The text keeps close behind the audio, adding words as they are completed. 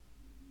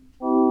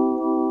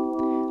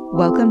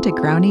Welcome to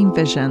Grounding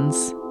Visions,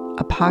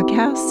 a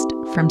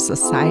podcast from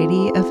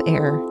Society of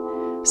Air,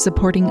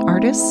 supporting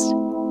artists,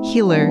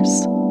 healers,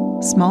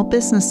 small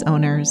business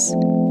owners,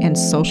 and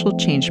social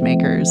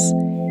changemakers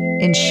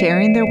in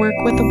sharing their work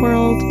with the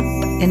world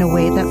in a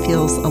way that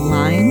feels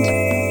aligned,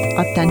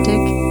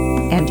 authentic,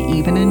 and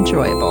even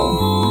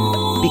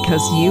enjoyable,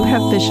 because you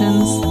have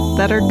visions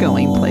that are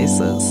going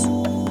places.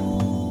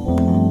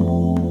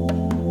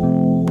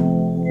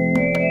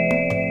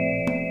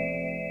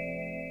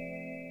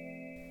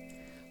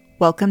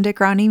 Welcome to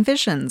Grounding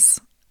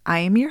Visions. I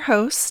am your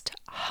host,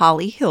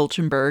 Holly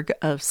Hilgenberg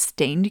of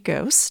Stained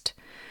Ghost,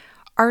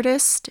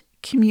 artist,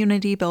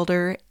 community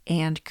builder,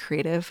 and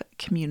creative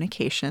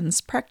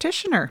communications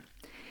practitioner.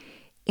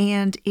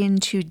 And in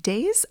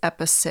today's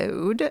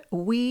episode,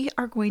 we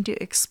are going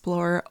to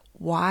explore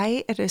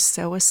why it is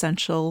so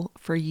essential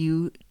for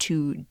you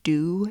to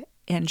do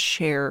and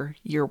share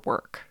your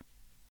work.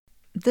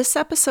 This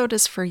episode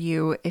is for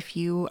you if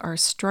you are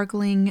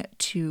struggling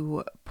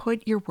to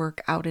put your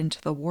work out into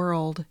the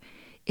world,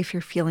 if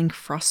you're feeling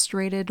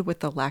frustrated with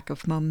the lack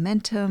of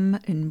momentum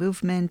and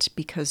movement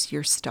because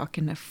you're stuck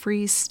in a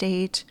freeze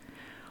state,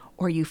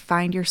 or you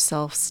find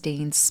yourself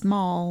staying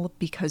small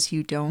because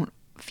you don't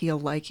feel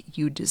like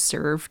you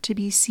deserve to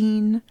be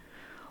seen,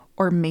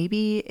 or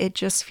maybe it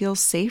just feels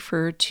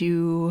safer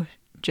to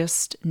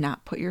just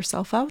not put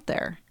yourself out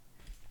there.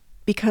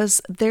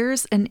 Because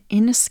there's an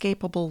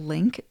inescapable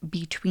link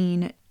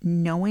between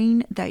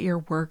knowing that your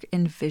work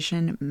and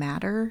vision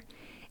matter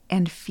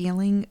and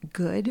feeling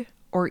good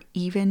or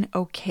even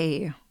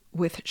okay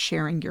with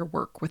sharing your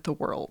work with the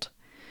world.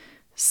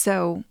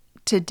 So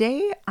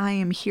today I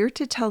am here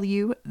to tell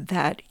you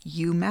that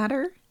you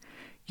matter,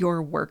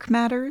 your work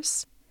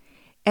matters,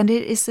 and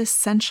it is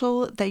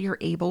essential that you're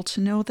able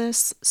to know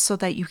this so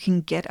that you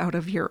can get out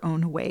of your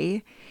own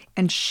way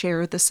and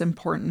share this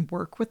important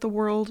work with the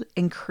world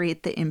and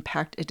create the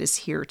impact it is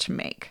here to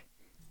make.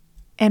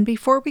 And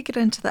before we get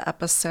into the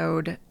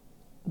episode,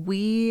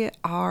 we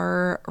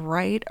are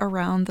right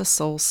around the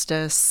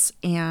solstice,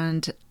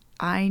 and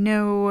I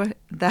know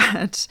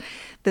that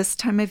this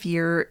time of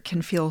year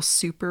can feel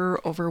super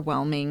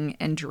overwhelming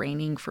and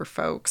draining for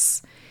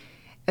folks,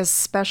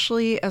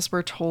 especially as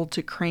we're told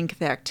to crank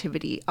the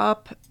activity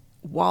up,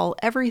 while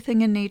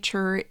everything in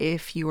nature,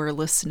 if you are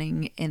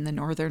listening in the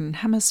Northern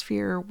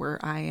Hemisphere where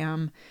I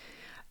am,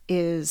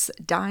 is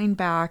dying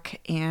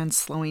back and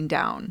slowing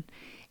down.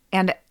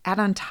 And add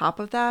on top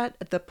of that,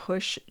 the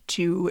push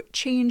to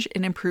change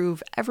and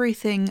improve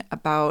everything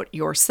about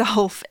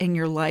yourself and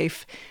your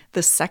life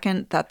the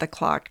second that the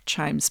clock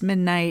chimes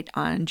midnight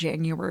on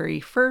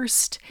January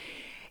 1st,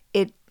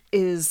 it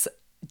is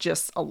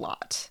just a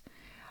lot.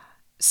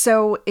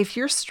 So if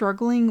you're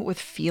struggling with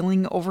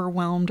feeling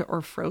overwhelmed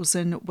or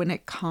frozen when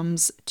it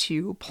comes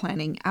to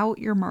planning out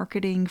your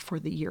marketing for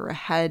the year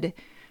ahead,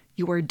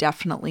 you are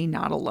definitely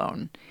not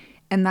alone.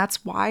 And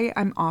that's why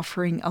I'm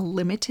offering a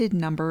limited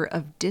number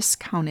of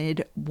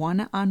discounted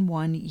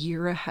one-on-one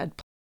year ahead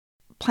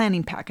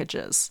planning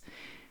packages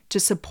to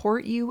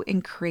support you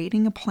in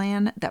creating a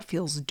plan that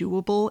feels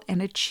doable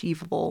and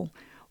achievable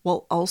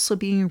while also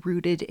being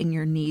rooted in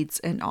your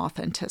needs and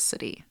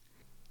authenticity.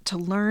 To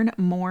learn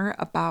more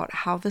about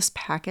how this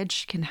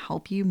package can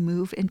help you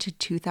move into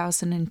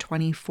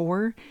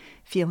 2024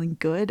 feeling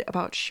good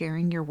about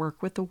sharing your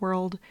work with the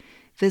world,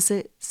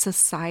 visit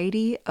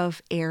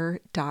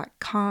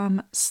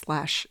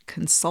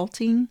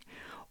societyofair.com/consulting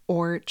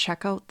or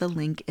check out the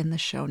link in the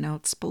show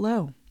notes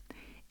below.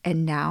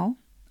 And now,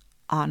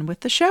 on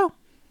with the show.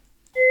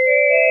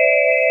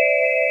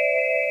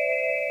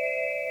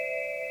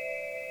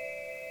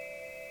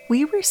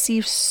 We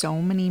receive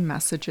so many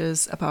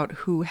messages about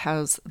who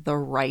has the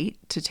right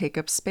to take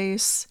up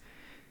space,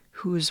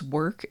 whose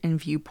work and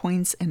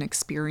viewpoints and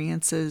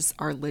experiences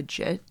are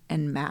legit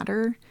and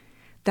matter,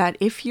 that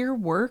if your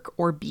work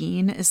or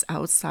being is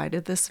outside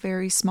of this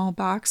very small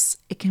box,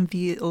 it can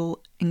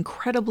feel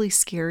incredibly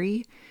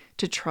scary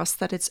to trust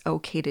that it's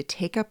okay to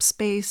take up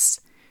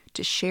space,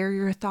 to share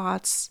your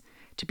thoughts,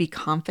 to be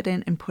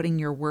confident in putting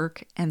your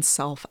work and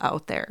self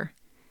out there.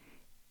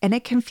 And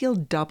it can feel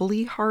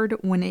doubly hard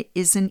when it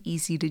isn't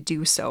easy to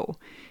do so,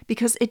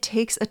 because it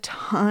takes a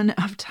ton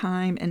of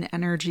time and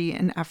energy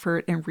and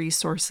effort and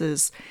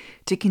resources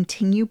to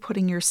continue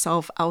putting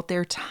yourself out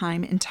there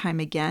time and time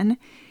again,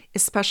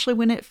 especially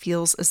when it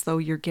feels as though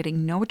you're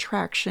getting no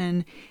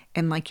traction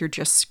and like you're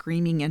just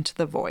screaming into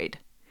the void.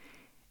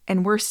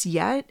 And worse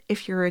yet,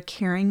 if you're a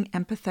caring,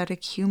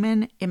 empathetic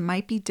human, it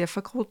might be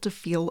difficult to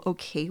feel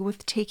okay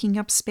with taking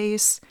up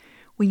space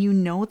when you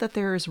know that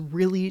there is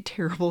really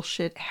terrible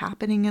shit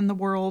happening in the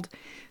world,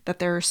 that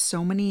there are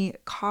so many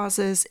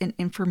causes and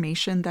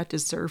information that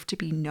deserve to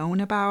be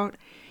known about,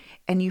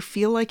 and you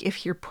feel like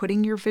if you're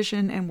putting your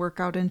vision and work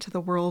out into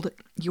the world,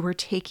 you are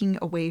taking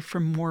away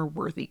from more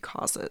worthy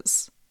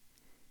causes.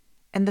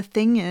 And the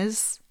thing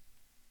is,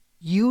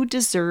 you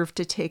deserve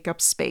to take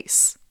up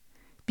space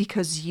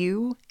because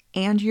you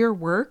and your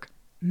work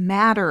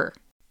matter.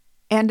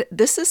 And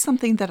this is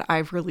something that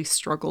I've really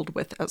struggled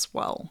with as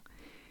well.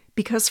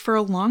 because for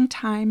a long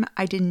time,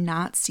 I did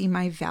not see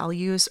my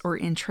values or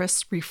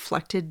interests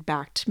reflected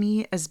back to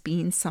me as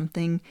being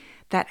something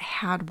that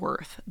had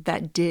worth,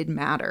 that did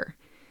matter.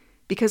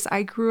 Because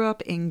I grew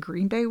up in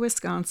Green Bay,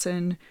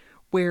 Wisconsin,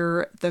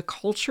 where the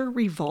culture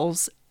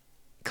revolves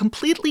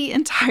completely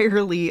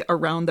entirely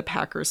around the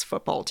Packers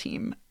football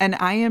team. And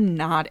I am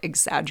not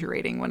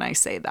exaggerating when I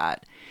say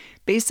that.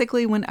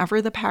 Basically,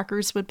 whenever the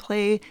Packers would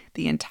play,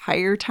 the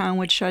entire town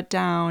would shut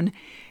down.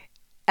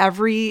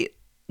 Everything.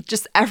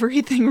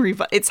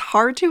 It's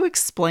hard to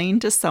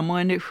explain to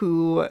someone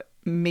who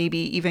maybe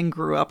even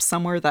grew up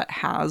somewhere that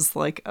has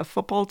like a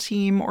football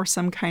team or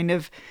some kind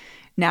of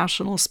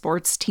national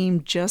sports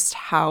team, just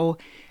how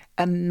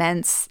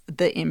immense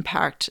the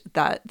impact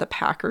that the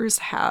Packers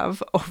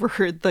have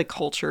over the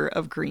culture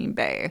of Green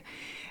Bay.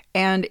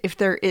 And if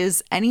there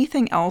is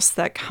anything else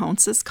that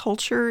counts as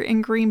culture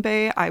in Green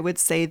Bay, I would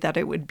say that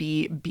it would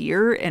be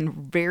beer and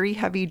very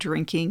heavy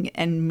drinking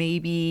and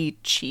maybe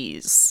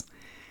cheese.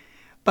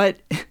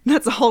 But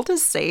that's all to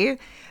say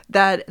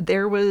that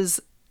there was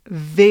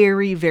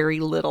very, very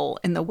little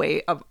in the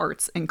way of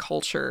arts and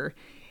culture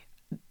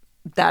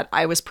that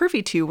I was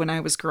privy to when I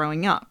was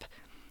growing up.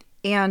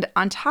 And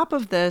on top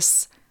of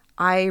this,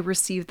 I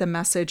received the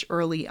message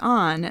early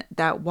on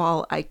that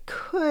while I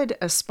could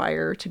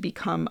aspire to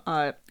become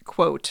a,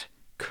 quote,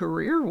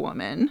 career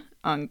woman,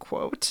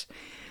 unquote,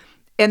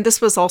 and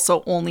this was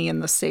also only in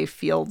the safe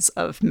fields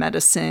of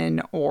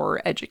medicine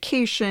or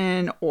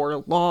education or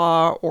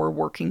law or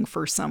working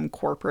for some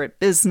corporate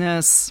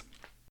business,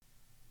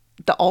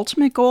 the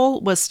ultimate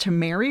goal was to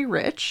marry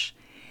rich.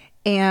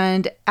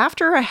 And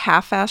after a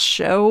half-assed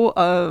show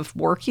of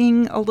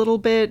working a little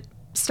bit,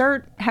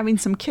 start having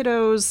some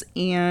kiddos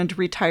and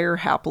retire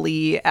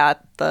happily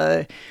at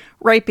the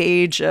ripe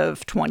age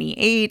of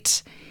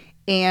 28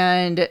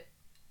 and,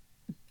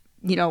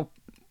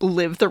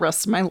 live the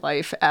rest of my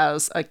life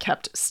as a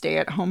kept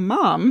stay-at-home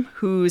mom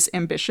whose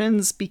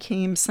ambitions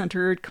became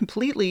centered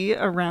completely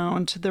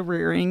around the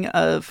rearing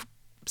of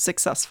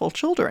successful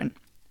children.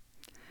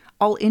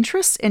 All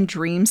interests and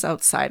dreams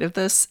outside of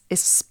this,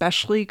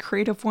 especially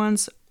creative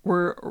ones,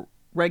 were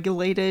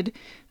regulated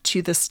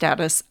to the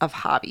status of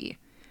hobby,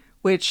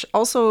 which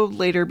also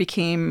later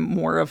became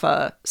more of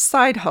a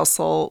side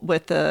hustle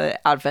with the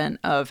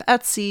advent of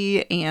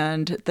Etsy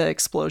and the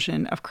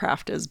explosion of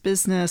craft as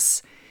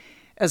business,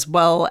 as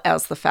well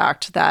as the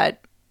fact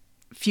that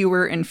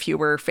fewer and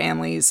fewer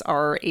families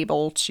are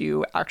able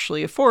to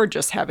actually afford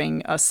just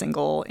having a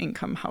single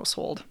income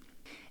household.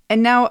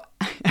 And now,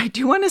 I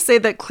do want to say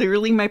that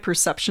clearly my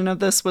perception of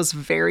this was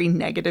very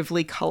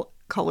negatively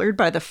colored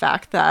by the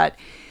fact that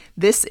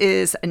this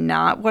is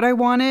not what I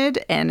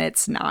wanted and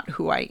it's not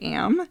who I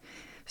am.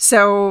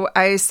 So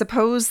I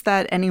suppose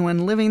that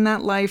anyone living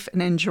that life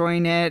and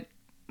enjoying it,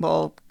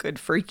 well, good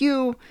for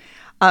you.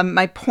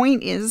 My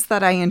point is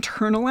that I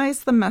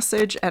internalized the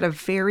message at a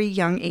very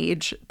young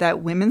age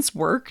that women's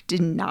work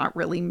did not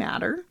really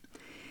matter,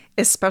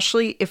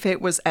 especially if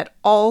it was at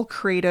all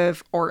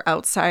creative or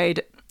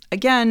outside,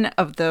 again,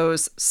 of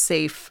those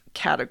safe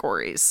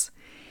categories.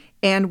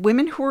 And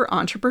women who were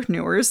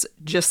entrepreneurs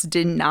just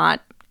did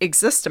not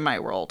exist in my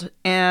world.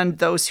 And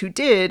those who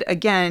did,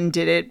 again,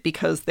 did it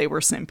because they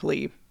were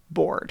simply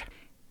bored.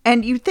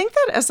 And you'd think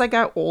that as I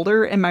got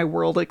older and my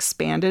world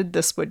expanded,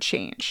 this would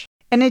change.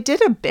 And it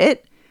did a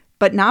bit,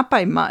 but not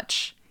by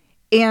much.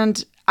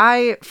 And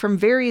I, from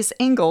various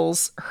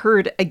angles,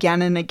 heard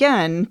again and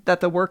again that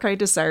the work I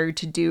desired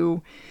to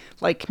do,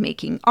 like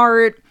making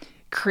art,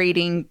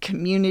 creating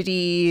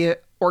community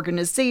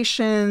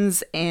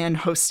organizations, and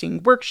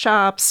hosting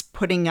workshops,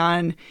 putting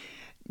on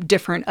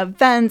different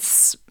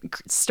events,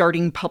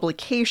 starting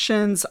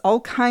publications, all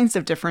kinds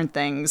of different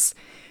things,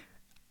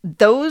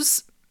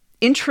 those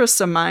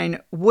interests of mine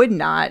would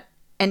not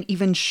and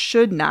even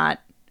should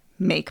not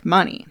make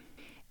money.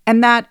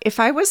 And that if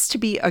I was to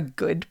be a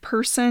good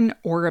person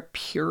or a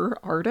pure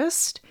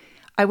artist,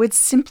 I would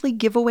simply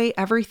give away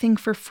everything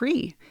for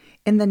free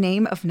in the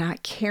name of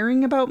not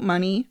caring about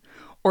money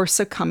or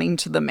succumbing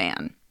to the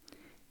man.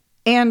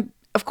 And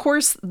of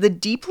course, the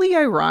deeply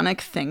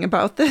ironic thing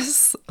about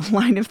this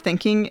line of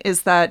thinking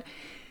is that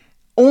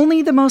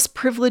only the most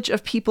privileged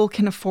of people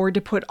can afford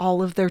to put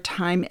all of their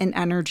time and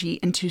energy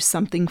into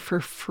something for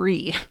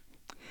free.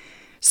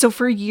 So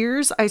for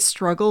years, I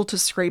struggled to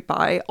scrape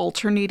by,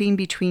 alternating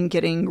between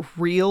getting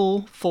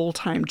real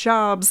full-time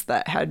jobs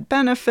that had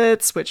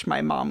benefits, which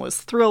my mom was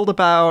thrilled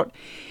about,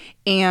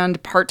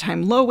 and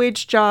part-time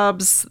low-wage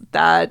jobs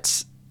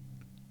that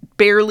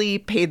barely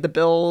paid the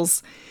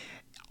bills,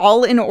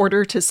 all in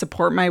order to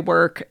support my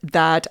work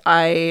that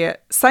I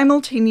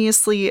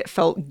simultaneously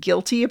felt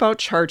guilty about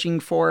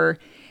charging for,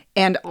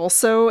 and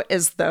also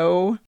as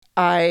though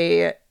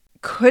I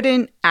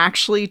couldn't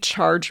actually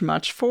charge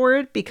much for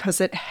it because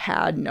it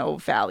had no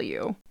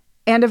value.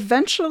 And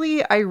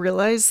eventually I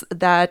realized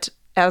that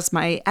as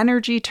my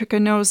energy took a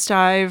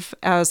nosedive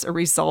as a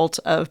result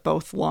of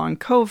both long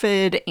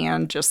COVID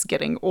and just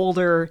getting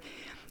older,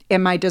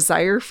 and my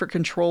desire for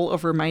control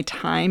over my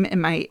time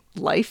and my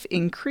life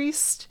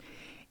increased,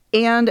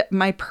 and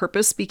my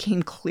purpose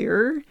became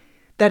clearer,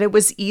 that it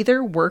was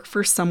either work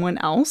for someone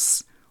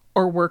else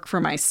or work for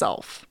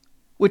myself,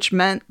 which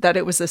meant that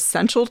it was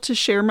essential to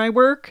share my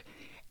work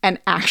and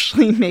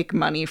actually make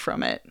money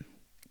from it.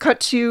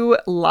 Cut to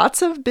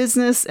lots of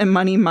business and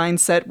money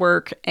mindset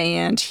work,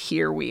 and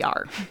here we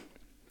are.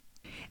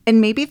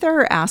 And maybe there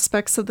are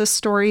aspects of this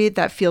story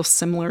that feel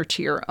similar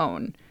to your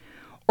own.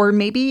 Or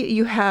maybe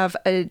you have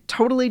a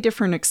totally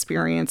different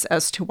experience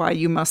as to why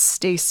you must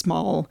stay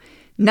small,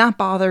 not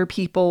bother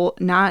people,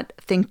 not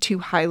think too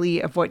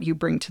highly of what you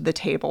bring to the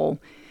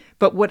table.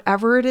 But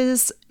whatever it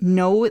is,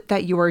 know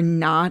that you are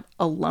not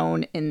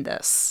alone in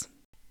this.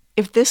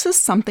 If this is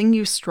something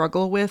you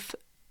struggle with,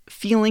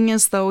 feeling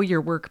as though your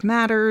work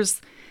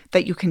matters,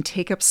 that you can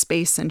take up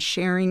space in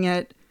sharing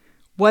it,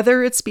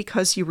 whether it's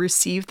because you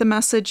received the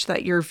message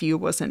that your view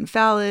wasn't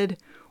valid,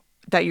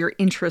 that your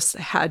interests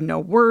had no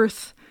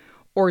worth,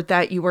 or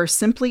that you are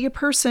simply a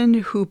person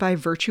who, by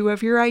virtue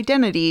of your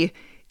identity,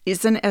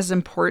 isn't as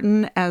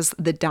important as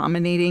the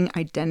dominating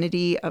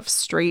identity of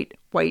straight,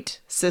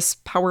 white, cis,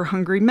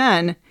 power-hungry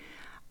men,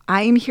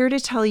 I am here to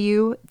tell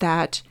you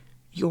that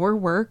your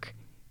work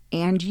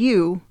and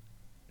you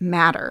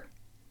matter.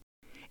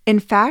 In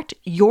fact,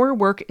 your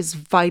work is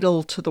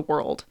vital to the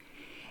world,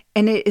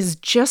 and it is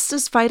just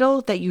as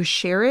vital that you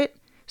share it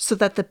so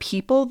that the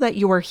people that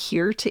you are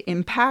here to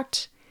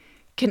impact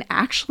can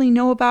actually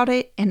know about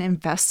it and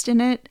invest in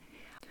it,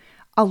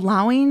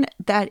 allowing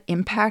that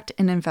impact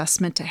and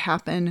investment to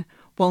happen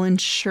while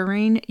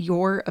ensuring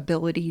your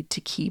ability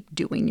to keep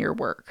doing your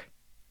work.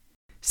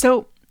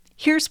 So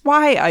here's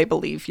why I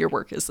believe your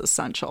work is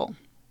essential.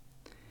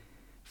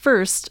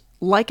 First,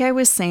 like I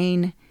was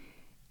saying,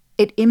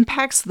 it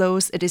impacts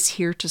those it is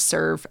here to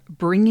serve,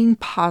 bringing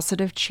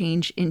positive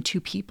change into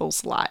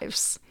people's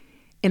lives.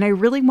 And I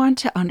really want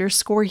to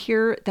underscore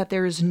here that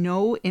there is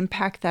no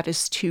impact that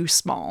is too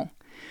small.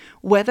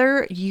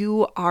 Whether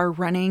you are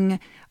running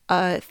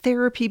a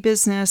therapy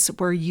business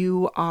where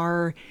you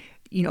are,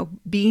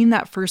 being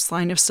that first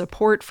line of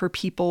support for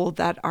people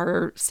that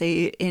are,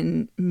 say,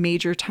 in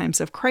major times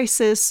of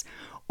crisis,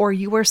 or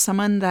you are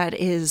someone that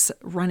is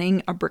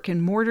running a brick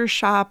and mortar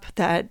shop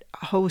that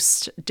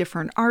hosts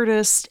different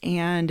artists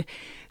and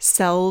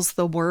sells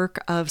the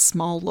work of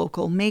small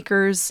local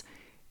makers,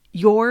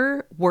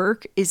 your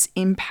work is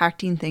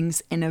impacting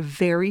things in a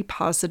very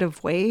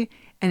positive way,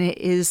 and it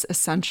is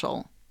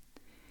essential.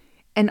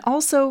 And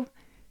also,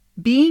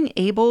 being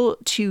able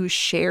to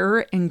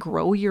share and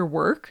grow your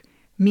work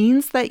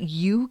means that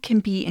you can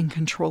be in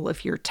control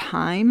of your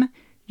time,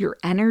 your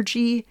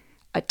energy,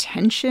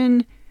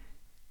 attention,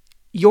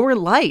 your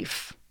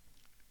life.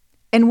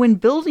 And when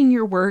building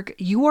your work,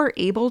 you are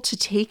able to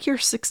take your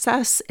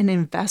success and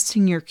invest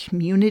in your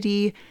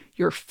community,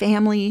 your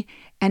family,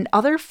 and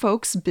other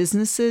folks'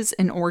 businesses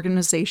and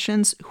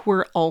organizations who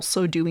are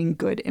also doing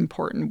good,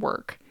 important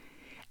work.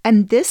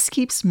 And this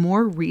keeps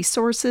more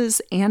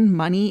resources and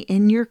money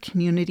in your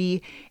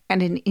community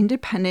and in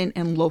independent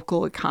and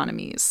local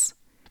economies.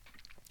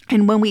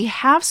 And when we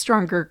have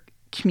stronger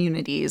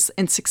communities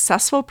and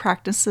successful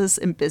practices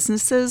and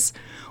businesses,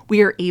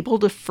 we are able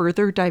to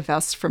further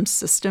divest from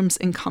systems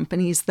and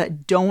companies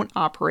that don't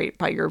operate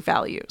by your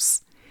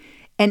values.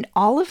 And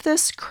all of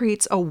this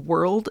creates a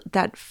world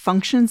that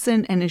functions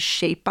in and is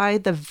shaped by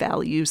the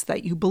values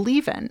that you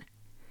believe in.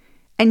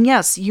 And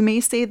yes, you may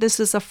say this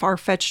is a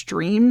far-fetched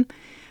dream,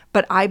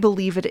 but I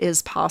believe it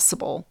is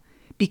possible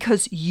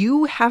because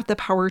you have the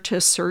power to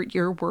assert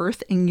your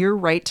worth and your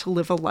right to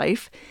live a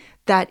life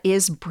that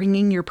is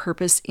bringing your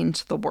purpose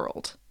into the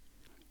world.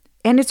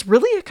 And it's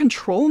really a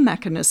control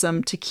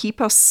mechanism to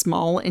keep us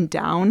small and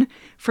down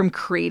from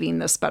creating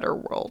this better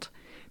world.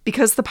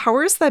 Because the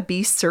powers that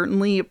be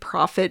certainly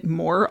profit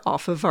more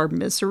off of our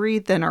misery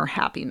than our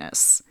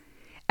happiness.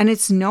 And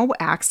it's no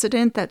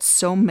accident that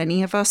so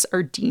many of us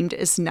are deemed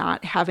as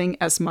not having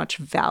as much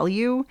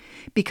value,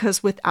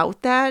 because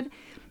without that,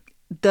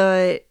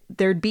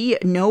 there'd be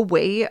no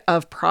way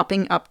of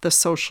propping up the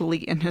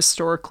socially and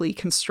historically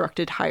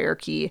constructed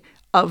hierarchy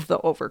of the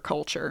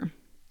overculture.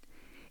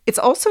 It's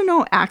also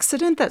no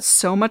accident that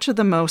so much of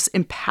the most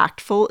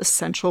impactful,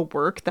 essential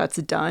work that's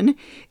done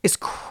is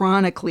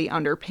chronically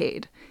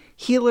underpaid.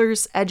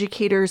 Healers,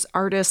 educators,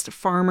 artists,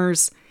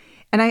 farmers.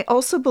 And I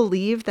also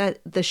believe that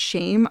the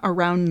shame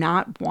around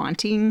not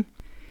wanting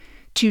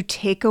to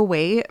take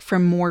away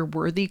from more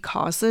worthy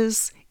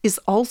causes is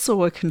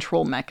also a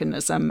control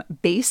mechanism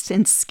based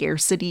in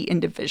scarcity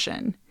and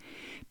division.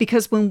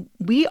 Because when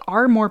we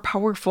are more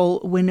powerful,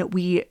 when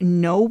we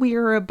know we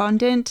are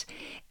abundant,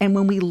 and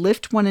when we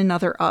lift one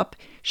another up,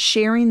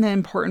 sharing the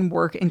important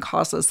work and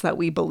causes that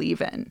we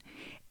believe in.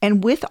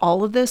 And with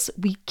all of this,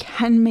 we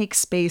can make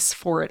space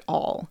for it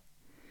all.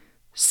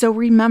 So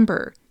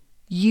remember,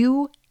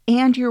 you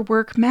and your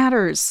work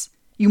matters.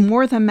 You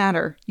more than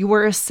matter. You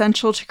are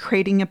essential to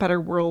creating a better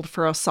world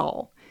for us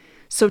all.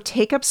 So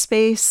take up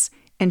space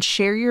and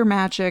share your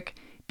magic,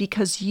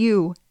 because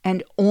you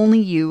and only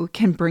you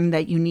can bring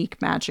that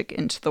unique magic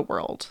into the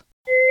world.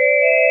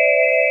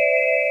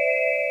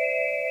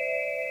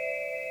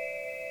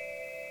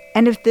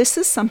 And if this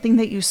is something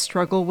that you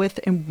struggle with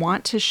and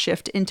want to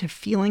shift into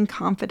feeling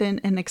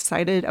confident and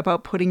excited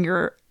about putting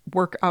your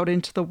work out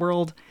into the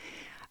world,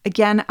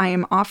 again, I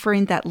am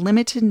offering that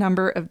limited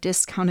number of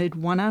discounted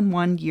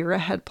one-on-one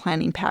year-ahead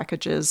planning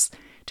packages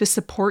to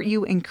support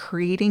you in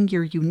creating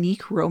your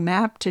unique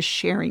roadmap to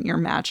sharing your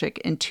magic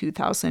in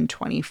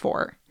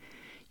 2024.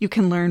 You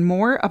can learn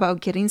more about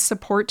getting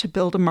support to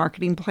build a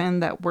marketing plan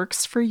that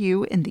works for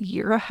you in the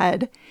year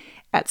ahead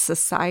at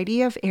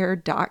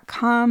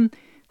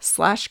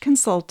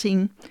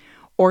societyofair.com/consulting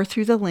or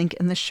through the link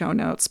in the show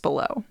notes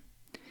below.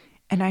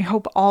 And I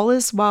hope all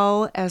is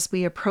well as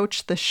we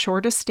approach the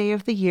shortest day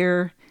of the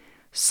year.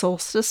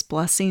 Solstice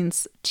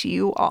blessings to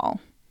you all.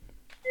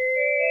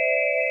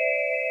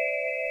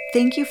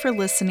 Thank you for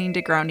listening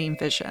to Grounding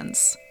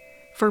Visions.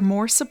 For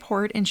more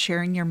support in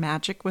sharing your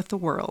magic with the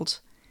world,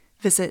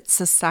 visit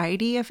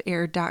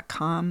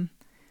societyofair.com.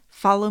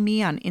 Follow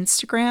me on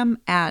Instagram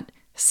at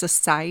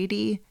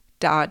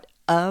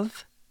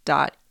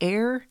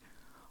society.of.air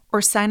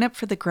or sign up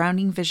for the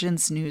Grounding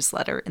Visions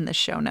newsletter in the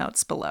show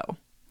notes below.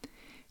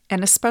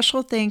 And a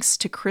special thanks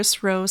to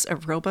Chris Rose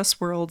of Robust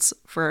Worlds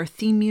for our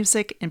theme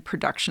music and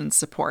production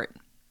support.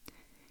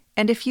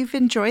 And if you've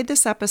enjoyed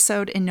this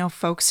episode and know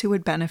folks who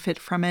would benefit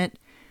from it,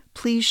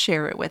 please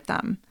share it with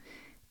them.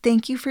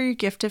 Thank you for your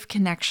gift of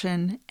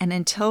connection, and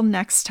until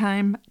next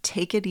time,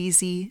 take it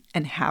easy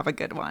and have a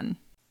good one.